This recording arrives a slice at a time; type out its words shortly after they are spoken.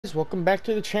Welcome back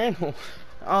to the channel.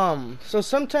 So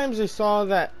sometimes I saw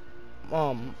that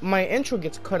my intro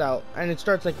gets cut out and it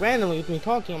starts like randomly with me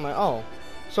talking. I'm like, oh,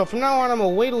 so from now on I'm gonna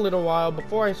wait a little while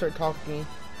before I start talking.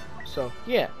 So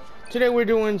yeah, today we're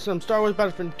doing some Star Wars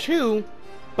Battlefront 2,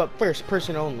 but first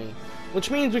person only, which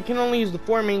means we can only use the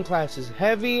four main classes: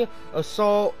 Heavy,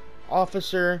 Assault,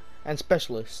 Officer, and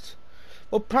Specialist.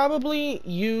 We'll probably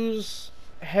use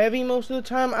Heavy most of the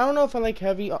time. I don't know if I like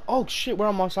Heavy. Oh shit, we're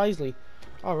on Mos Eisley.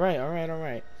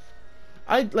 Alright.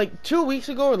 I, like, 2 weeks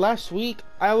ago or last week,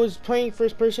 I was playing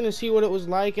first person to see what it was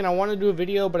like, and I wanted to do a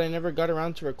video, but I never got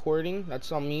around to recording.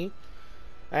 That's on me.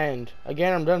 And,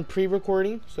 again, I'm done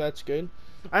pre-recording, so that's good.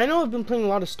 I know I've been playing a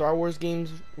lot of Star Wars games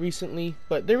recently,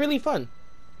 but they're really fun.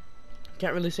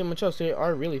 Can't really say much else. They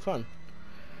are really fun.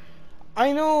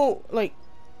 I know, like,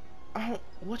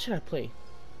 what should I play?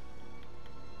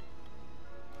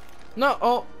 No,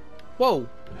 oh, whoa.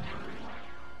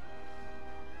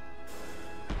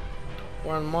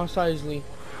 We're on Mos Eisley.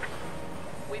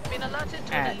 We've been alerted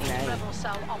to an elite rebel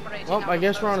cell operating. Well, I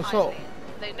guess we're on assault.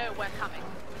 They know we're coming.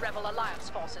 Rebel alliance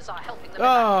forces are helping them.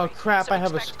 Oh crap! So I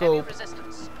have a scope.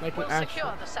 Like we'll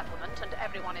secure the settlement and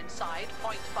everyone inside,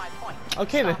 point by point.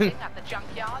 Okay then. At the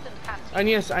junkyard and canteen. And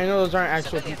yes, I know those aren't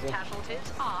actual people. Casualties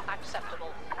are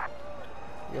acceptable.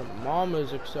 Your mom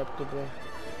is acceptable.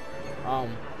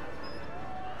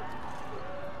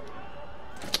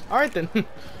 Alright then.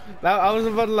 I was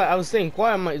about to I was saying,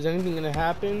 quiet, is anything gonna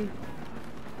happen?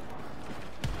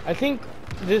 I think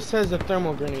this has a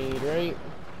thermal grenade, right?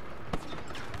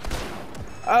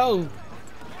 Oh.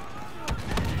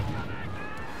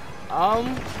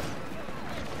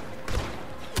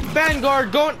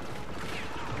 Vanguard going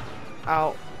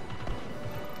out.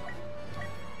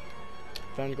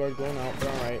 Vanguard going out, but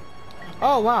alright.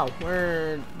 Oh wow,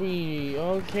 we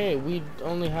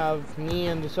only have me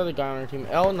and this other guy on our team.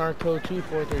 L Narco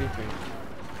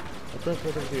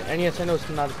 2433. And yes, I know it's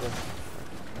nautical.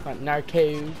 Not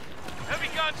Narco. Heavy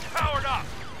guns powered up.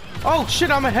 Oh shit,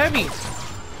 I'm a heavy.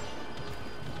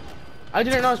 I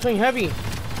didn't know I was playing heavy.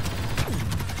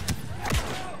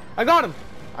 I got him.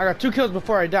 I got 2 kills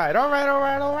before I died.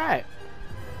 Alright.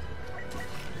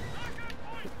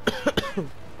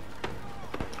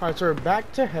 Alright, so we're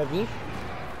back to heavy.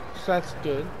 So that's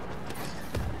good.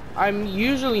 I'm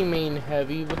usually main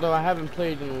heavy, but though I haven't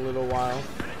played in a little while.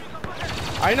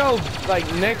 I know, like,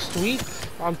 next week,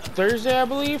 on Thursday, I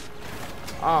believe,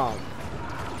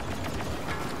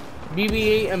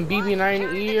 BB-8 and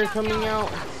BB-9E are coming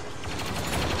out.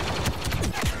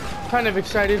 Kind of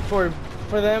excited for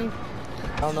them.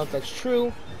 I don't know if that's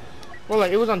true. Well,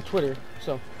 like, it was on Twitter,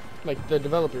 so, like, the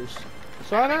developers.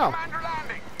 So, I don't know.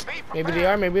 Maybe they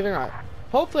are, maybe they're not.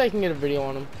 Hopefully I can get a video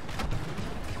on them.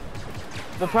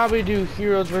 We'll probably do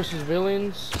heroes versus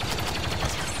villains.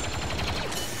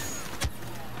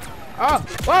 Oh,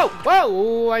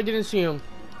 whoa! I didn't see him.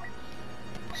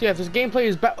 So yeah, if this gameplay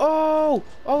is bad. Oh!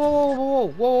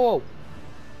 Whoa!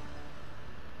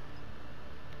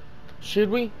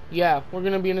 Should we? Yeah, we're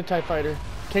gonna be in a TIE fighter.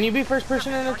 Can you be first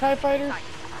person in a TIE fighter?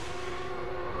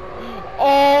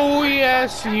 Oh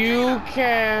yes, you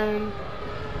can.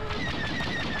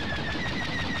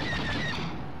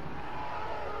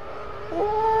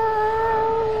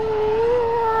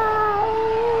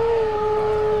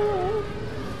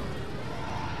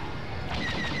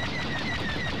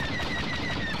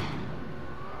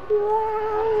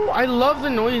 I love the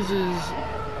noises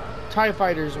TIE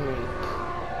fighters make.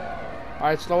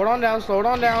 Alright, slow it on down.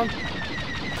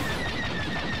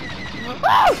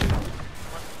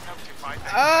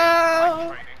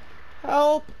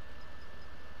 Help!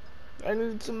 I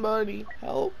need somebody.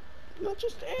 Help! Not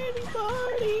just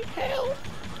anybody. Help!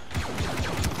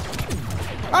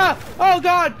 Oh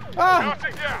god!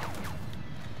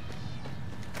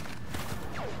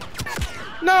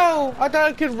 No! I thought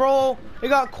I could roll. It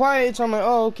got quiet, so I'm like,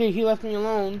 oh, okay, he left me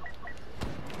alone.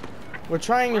 We're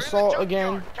trying assault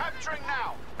again.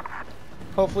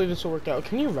 Hopefully this will work out.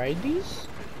 Can you ride these?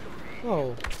 Oh.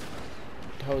 What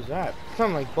the hell is that?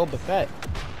 Sound like Boba Fett.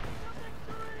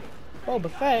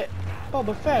 Boba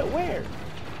Fett, where?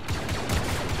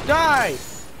 Die!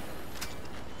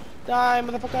 Die,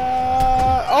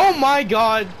 motherfucker! Oh my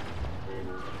god!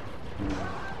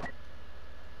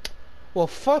 Well,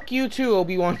 fuck you too,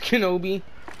 Obi-Wan Kenobi.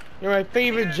 You're my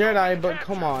favorite Jedi, but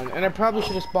come on. And I probably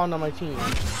should have spawned on my team.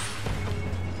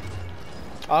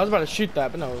 I was about to shoot that,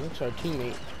 but no, that's our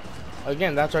teammate.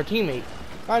 Again, that's our teammate.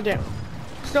 God damn.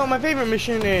 Still, my favorite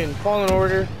mission in Fallen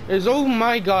Order is, oh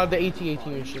my god, the AT-AT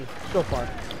mission. So far.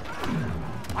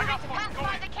 I got one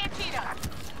going.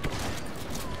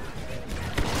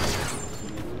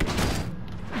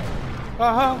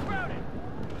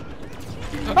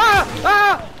 Ah!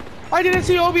 Ah! I didn't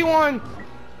see Obi-Wan!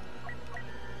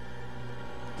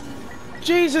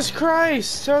 Jesus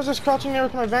Christ! I was just crouching there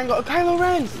with my Vanguard. Kylo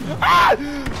Ren! Ah!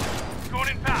 Going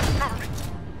in fast. Cover me.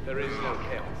 There is no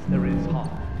chaos. There is harm.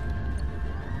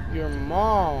 Your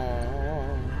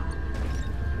mom.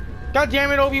 God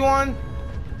damn it, Obi-Wan!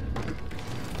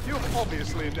 You've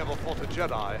obviously never fought a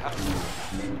Jedi,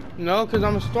 have you? No, because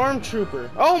I'm a stormtrooper.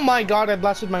 Oh my god, I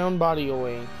blasted my own body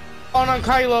away. Oh no,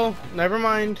 Kylo. Never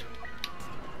mind.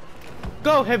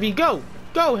 Go, Heavy, go!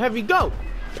 Go, Heavy, go!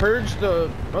 Purge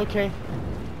the... Okay.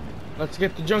 Let's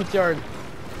get the junkyard.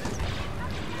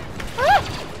 Ah!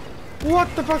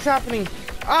 What the fuck's happening?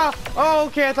 Ah! Oh,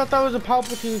 okay, I thought that was a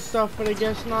Palpatine stuff, but I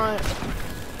guess not.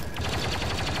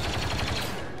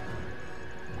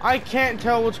 I can't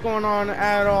tell what's going on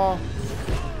at all.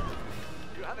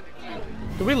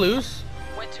 Did we lose?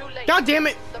 We're too late. God damn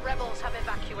it! The rebels have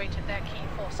evacuated their key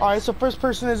forces. Alright, so first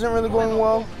person isn't really going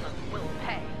well. Will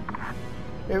pay.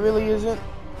 It really isn't.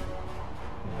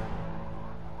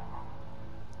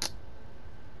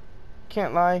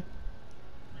 Can't lie.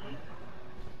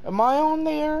 Am I on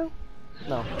there?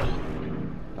 No.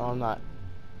 No, I'm not.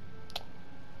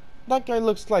 That guy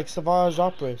looks like Savage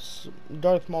Opress,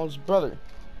 Darth Maul's brother.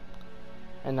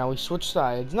 And now we switch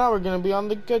sides. Now we're gonna be on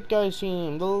the good guys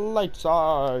team, the light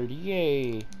side.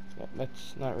 Yay.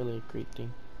 That's not really a great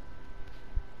thing.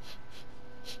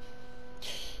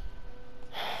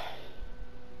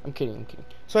 I'm kidding.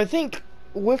 So I think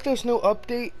with this new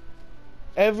update,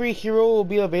 every hero will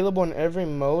be available in every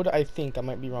mode. I think. I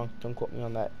might be wrong. Don't quote me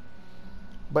on that.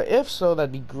 But if so,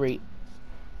 that'd be great.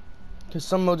 Because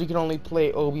some modes you can only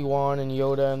play Obi-Wan and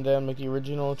Yoda and them, like the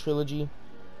original trilogy.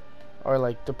 Or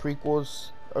like the prequels.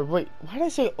 Or wait, why did I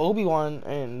say Obi-Wan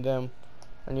and them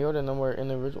and Yoda and them were in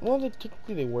the original? Well,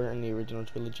 technically they were in the original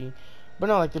trilogy. But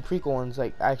no, like the prequel ones,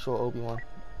 like actual Obi-Wan.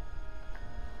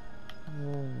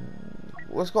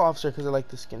 Let's go Officer because I like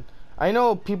the skin. I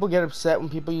know people get upset when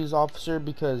people use Officer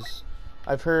because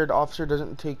I've heard Officer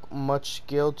doesn't take much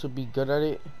skill to be good at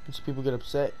it. And so people get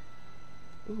upset.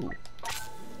 Ooh.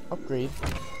 Upgrade.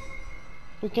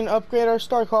 We can upgrade our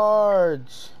star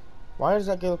cards. Why does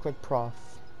that guy look like Prof?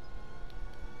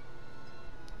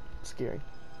 Scary.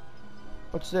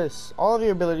 What's this? All of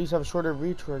your abilities have shorter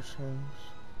recharge times.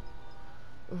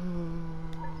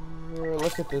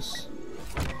 Look at this.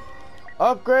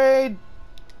 Upgrade!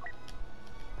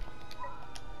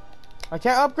 I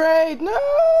can't upgrade!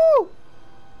 No!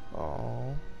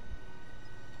 Oh.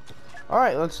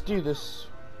 Alright, let's do this.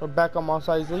 We're back on Mos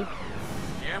Eisley.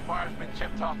 The Empire's been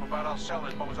tipped off about us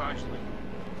selling Mos Eisley.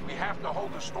 We have to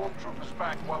hold the stormtroopers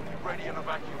back while we ready an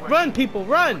evacuation. Run, people,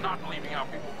 run! We're not leaving our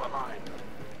people behind.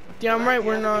 Damn right,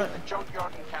 we're not. The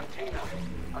junkyard and cantina.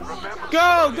 And remember,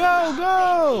 Go, go,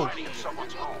 go! fighting in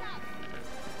someone's home.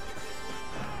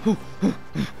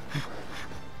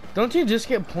 Don't you just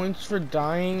get points for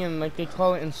dying and like they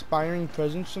call it inspiring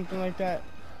presence, something like that?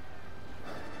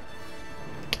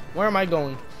 Where am I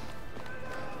going?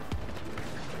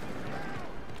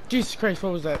 Jesus Christ,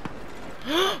 what was that?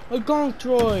 A gonk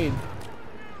droid!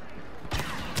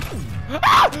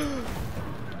 Ah!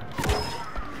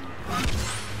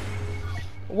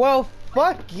 Well,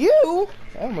 fuck you!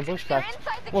 Oh, my voice cracked.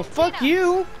 Well, fuck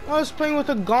you! I was playing with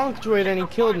a gonk droid and he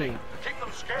killed me. Keep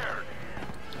them scared.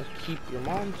 Let's keep your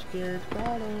mom scared.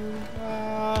 Got him.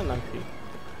 Not me.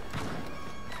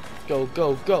 Go,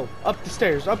 go, go. Up the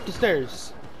stairs, up the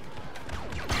stairs.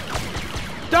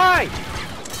 Die!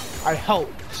 I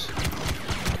helped.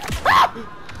 Ah!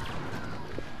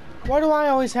 Why do I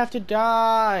always have to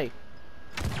die?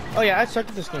 Oh yeah, I suck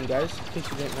at this game, guys, in case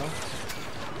you didn't know.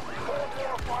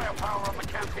 Firepower on the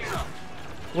cantina.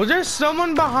 Was there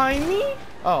someone behind me?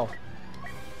 Oh.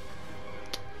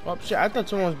 Oh shit, I thought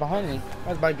someone was behind me. I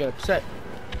was about to get upset.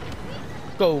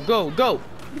 Go, go, go.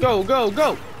 Go, go,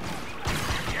 go.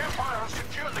 The Empire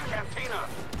secured the cantina.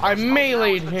 I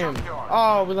meleeed him.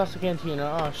 Oh, we lost the cantina.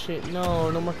 Oh shit,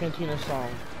 no, no more cantina song.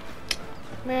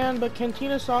 Man, but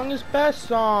cantina song is best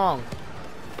song.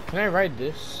 Can I ride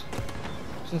this?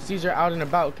 Since these are out and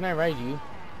about, can I ride you?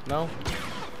 No?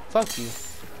 Fuck you.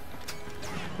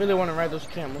 Really want to ride those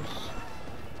camels.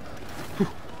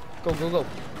 Go, go, go.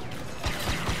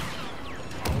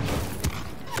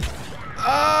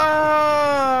 Ah!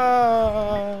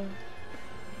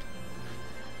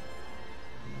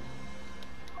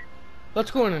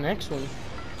 Let's go in the next one.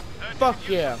 Fuck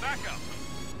yeah.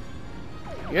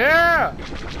 Yeah!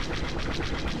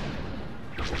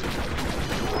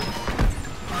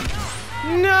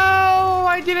 No!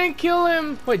 I didn't kill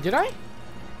him! Wait, did I?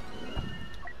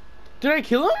 Did I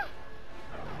kill him?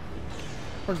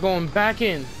 We're going back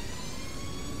in.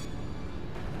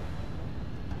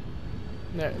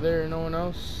 There no one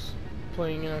else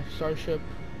playing in a starship.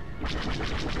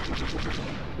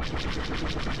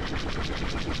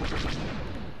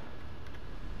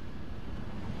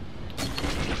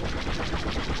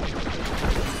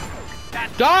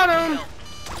 Got him!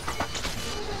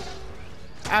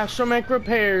 Astromech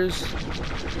repairs.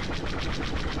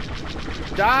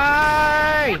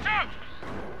 Die!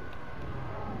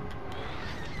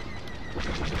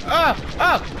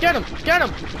 Get him! Get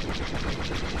him!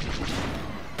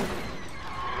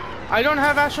 I don't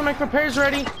have astromech repairs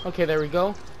ready. Okay, there we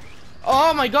go.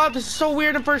 Oh my god, this is so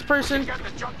weird in first person. Get the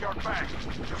junkyard back.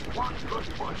 Just one good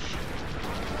push.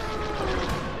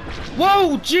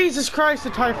 Whoa, Jesus Christ, the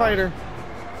TIE fighter.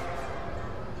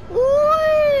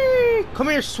 Whee! Come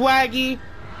here, swaggy.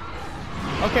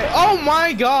 Okay, oh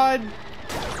my god.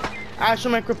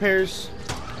 Astromech repairs.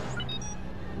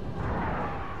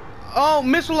 Oh,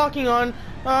 missile locking on.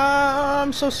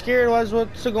 I'm so scared.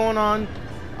 What's going on?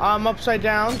 I'm upside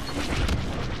down.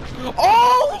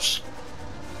 Oh!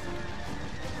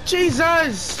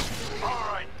 Jesus!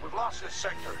 Alright, we've lost this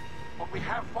sector, but we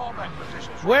have fallback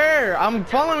positions. Where? I'm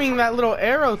following that little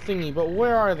arrow thingy, but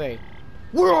where are they?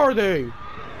 Where are they?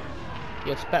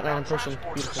 Yes, Batman impression.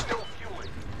 Beautiful.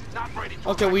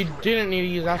 Okay, we didn't need to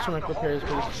use astromech repairs,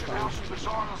 but this is fine.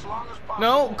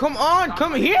 No, come on,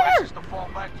 come here!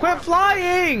 Quit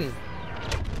flying!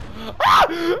 Ah!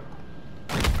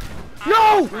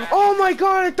 No! Oh my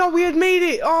god, I thought we had made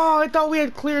it! Oh, I thought we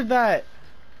had cleared that.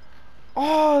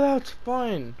 Oh, that's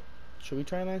fun. Should we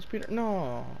try land speeder?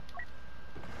 No.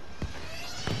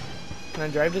 Can I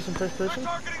drive this in first person?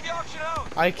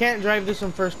 I can't drive this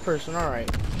in first person, alright.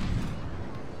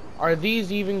 Are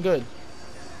these even good?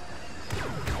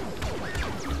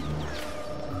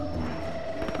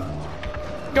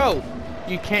 Go!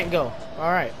 You can't go.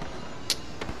 Alright.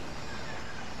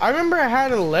 I remember I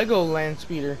had a Lego land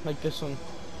speeder like this one.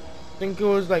 I think it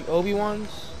was like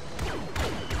Obi-Wan's.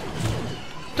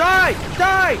 Die!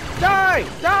 Die! Die!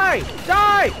 Die!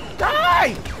 Die!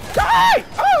 Die! Die!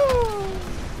 Oh!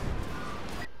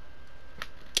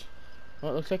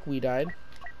 Well, it looks like we died.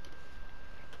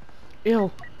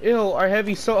 Ew. Ew, our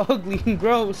heavy's so ugly and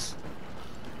gross.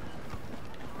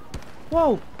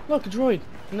 Whoa! Look, a droid.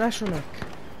 An astromech.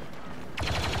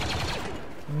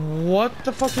 What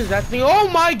the fuck is that thing? Oh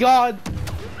my god!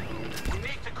 We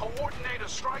need to coordinate a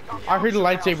strike on the I heard a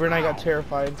lightsaber and I got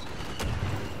terrified.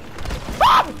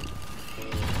 Ah!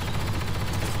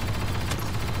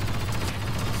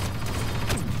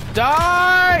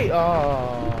 Die!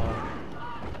 Oh.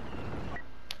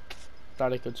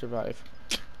 Thought I could survive.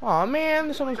 Aw,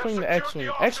 man, someone's playing the X-Wing.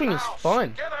 X-Wing is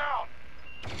fun. Get out!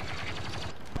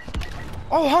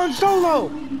 Oh, Han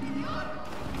Solo!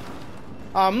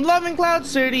 I'm loving Cloud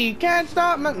City, you can't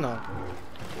stop me. No.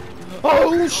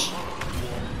 Oh,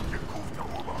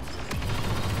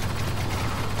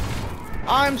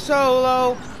 I'm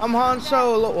Solo. I'm Han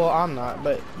Solo. Well, I'm not,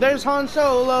 but there's Han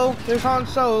Solo. There's Han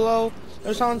Solo.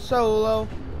 There's Han Solo.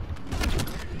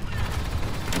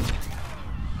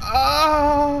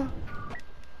 Ah!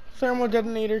 Thermal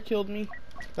detonator killed me.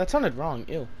 That sounded wrong.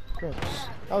 Ew. Gross.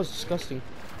 That was disgusting.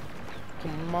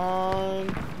 Come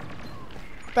on.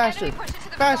 Faster!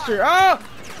 Faster! Oh!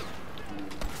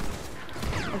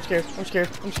 I'm scared. I'm scared.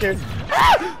 I'm scared.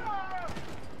 Ah!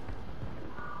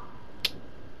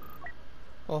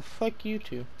 Well, fuck you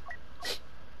too.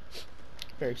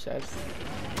 Very sad.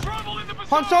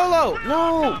 Han Solo!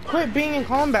 No! Quit being in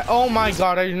combat. Oh my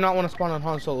god, I do not want to spawn on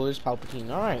Han Solo. It's Palpatine.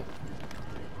 Alright.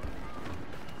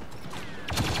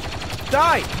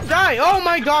 Die! Die! Oh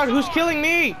my god, who's killing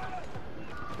me?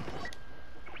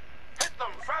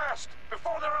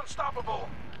 Before they're unstoppable.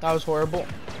 That was horrible.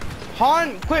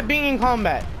 Han, quit being in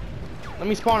combat. Let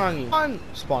me spawn on you. Han,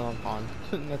 spawn on Han.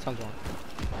 That sounds wrong.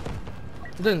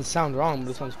 It doesn't sound wrong,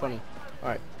 but it sounds funny.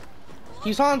 Alright.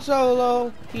 He's Han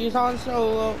Solo. He's Han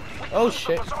Solo. Oh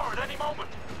shit.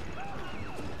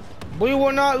 We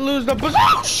will not lose the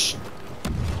position.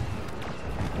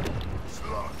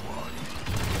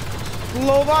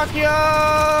 Slovakia.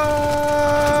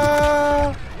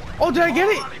 Oh, did I get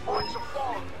it?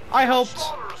 I helped.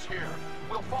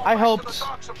 I helped.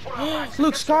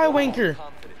 Luke Skywalker.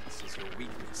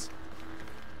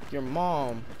 Your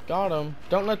mom. Got him.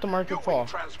 Don't let the market fall.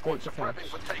 Great defense.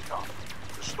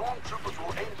 The stormtroopers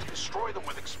will aim to destroy them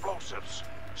with explosives.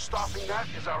 Stopping that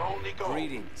is our only goal.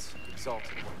 Greetings,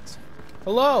 exalted ones.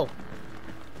 Hello.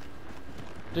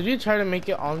 Did you try to make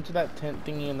it onto that tent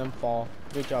thingy and then fall?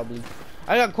 Good job, Luke.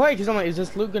 I got quiet because I'm like, is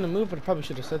this Luke gonna move? But I probably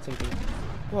should have said something.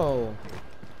 Whoa.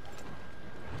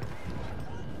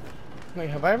 Wait,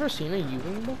 have I ever seen a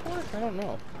U-wing before? I don't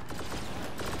know.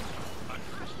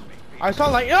 I saw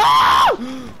like, ah!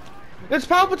 It's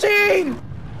Palpatine!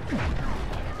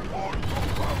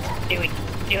 Do it,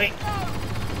 do it.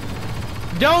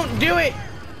 Don't do it!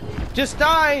 Just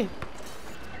die!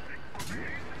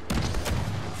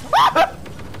 Ah!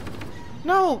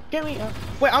 No, get me.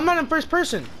 Wait, I'm not in first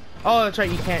person. Oh, that's right,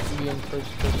 you can't be in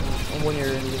first person when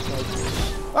you're in this mode.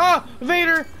 Ah,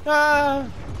 Vader!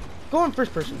 Go in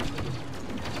first person.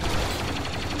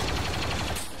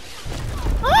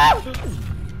 Ah!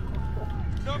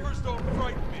 Numbers don't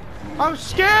frighten me. I'm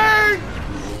scared!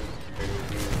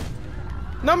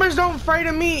 Numbers don't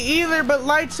frighten me either, but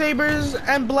lightsabers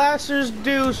and blasters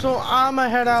do, so I'ma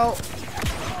head out.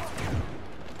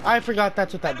 I forgot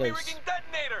that's what that does.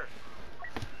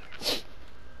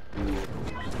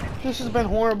 This has been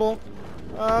horrible.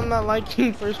 I'm not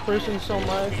liking first person so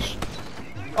much.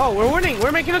 Oh, we're winning!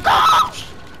 We're making a comeback!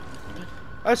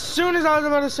 As soon as I was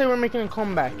about to say we're making a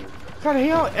comeback. God, I hate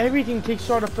how everything takes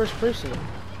you out of first person.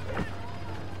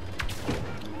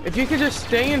 If you could just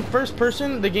stay in first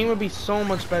person, the game would be so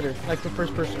much better. Like the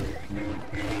first person.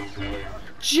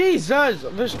 Jesus!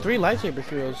 There's 3 lightsaber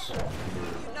heroes.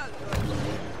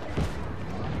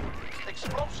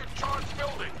 Explosive charge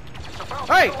building. It's about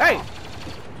Hey! Hey!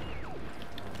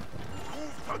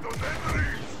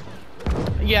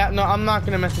 Yeah, no, I'm not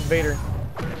gonna mess with Vader.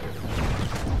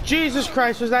 Jesus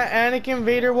Christ, was that Anakin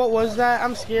Vader? What was that?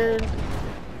 I'm scared.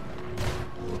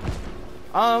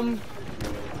 Oh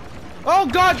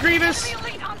God, Grievous!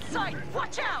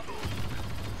 Watch out!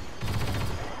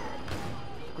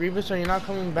 Grievous, are you not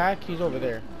coming back? He's over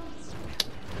there.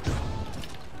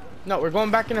 No, we're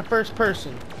going back into first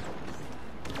person.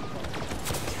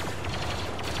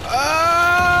 Oh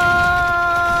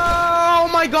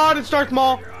my God, it's Darth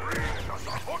Maul.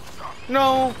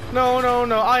 No, no, no,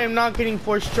 no. I am not getting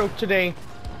force choke today.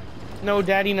 No,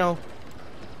 Daddy, no.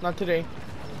 Not today.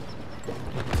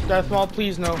 Darth Maul,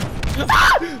 please, no.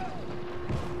 Ah!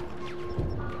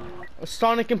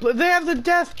 Sonic and they have the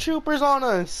Death Troopers on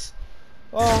us.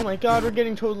 Oh my God, we're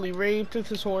getting totally raped.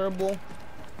 This is horrible.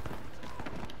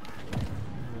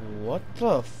 What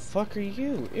the fuck are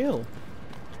you? Ew.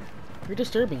 You're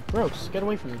disturbing. Gross. Get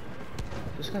away from me.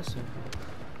 Disgusting.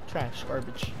 Trash.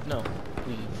 Garbage. No.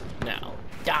 Leave. Now.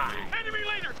 Die. enemy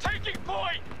leader taking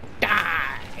point.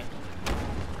 Die.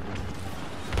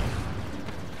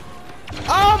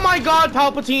 Oh my God,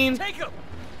 Palpatine. Take him.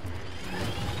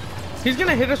 He's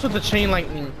gonna hit us with the chain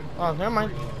lightning. Oh, never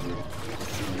mind.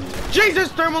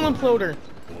 Jesus, thermal imploder.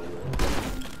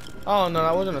 Oh no,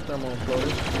 that wasn't a thermal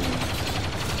imploder.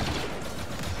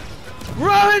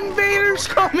 Run, Vader's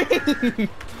coming!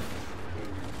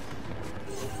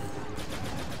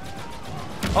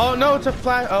 Oh no, it's a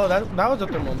flash. Oh, that was a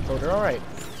thermal imploder. All right.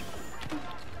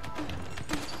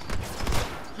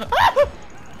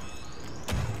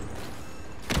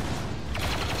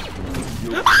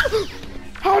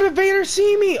 How did Vader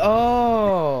see me?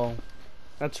 Oh,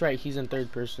 that's right. He's in third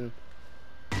person.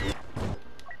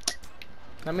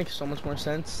 That makes so much more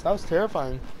sense. That was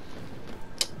terrifying.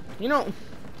 You know,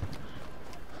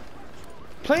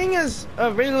 playing as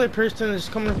a regular person is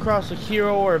coming across a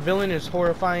hero or a villain is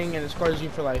horrifying and it scars you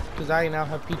for life. Because I now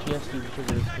have PTSD because of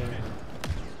this game.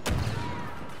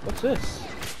 What's this?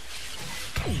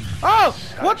 Oh!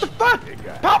 What the fuck?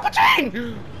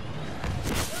 Palpatine!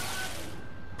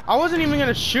 I wasn't even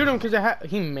gonna shoot him because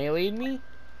he meleeed me.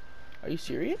 Are you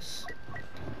serious?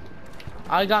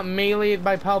 I got meleeed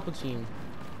by Palpatine.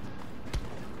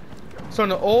 So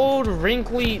an old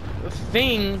wrinkly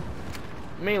thing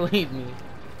meleeed me.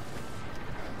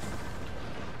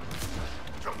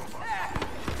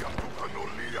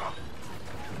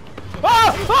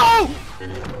 Oh! Oh!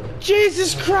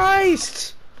 Jesus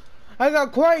Christ! I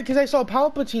got quiet because I saw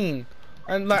Palpatine.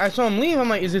 And like I saw him leave. I'm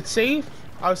like, is it safe?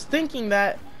 I was thinking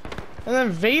that. And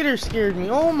then Vader scared me.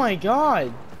 Oh my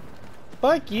God.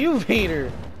 Fuck you,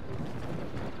 Vader.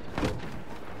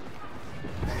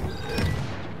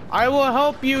 I will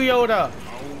help you, Yoda.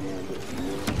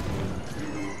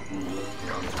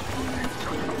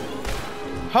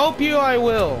 Help you, I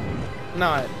will.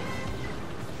 Not.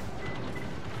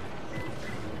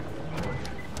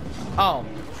 Oh.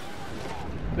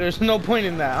 There's no point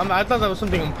in that. I thought that was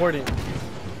something important.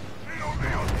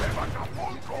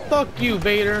 Fuck you,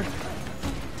 Vader.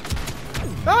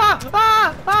 Ah!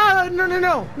 Ah! Ah! No, no,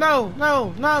 no. No,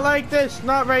 no. Not like this.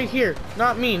 Not right here.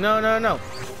 Not me. No, no, no.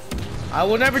 I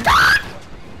will never die!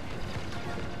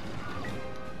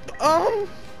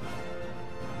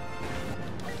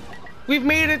 We've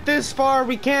made it this far.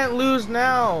 We can't lose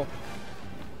now.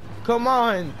 Come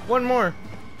on. One more.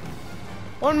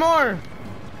 One more.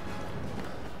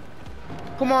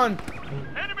 Come on.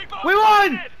 We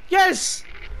won! Yes!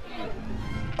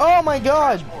 Oh my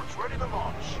god! Transport's ready to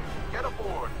launch. Get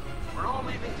aboard. We're all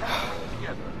leaving town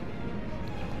together.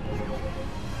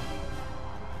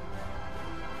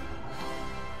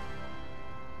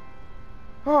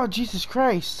 Oh, Jesus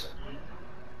Christ.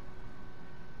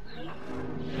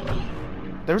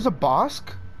 There's a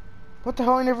Bosk? What the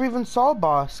hell? I never even saw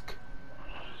Bosk.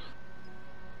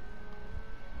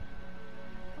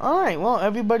 Alright, well,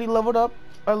 everybody leveled up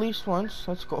at least once.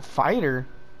 Let's go. Fighter.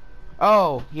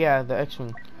 Oh, yeah, the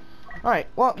X-Wing. Alright,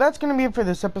 well, that's going to be it for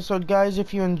this episode, guys.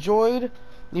 If you enjoyed,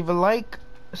 leave a like,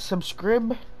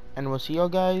 subscribe, and we'll see y'all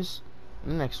guys in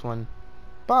the next one.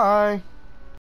 Bye.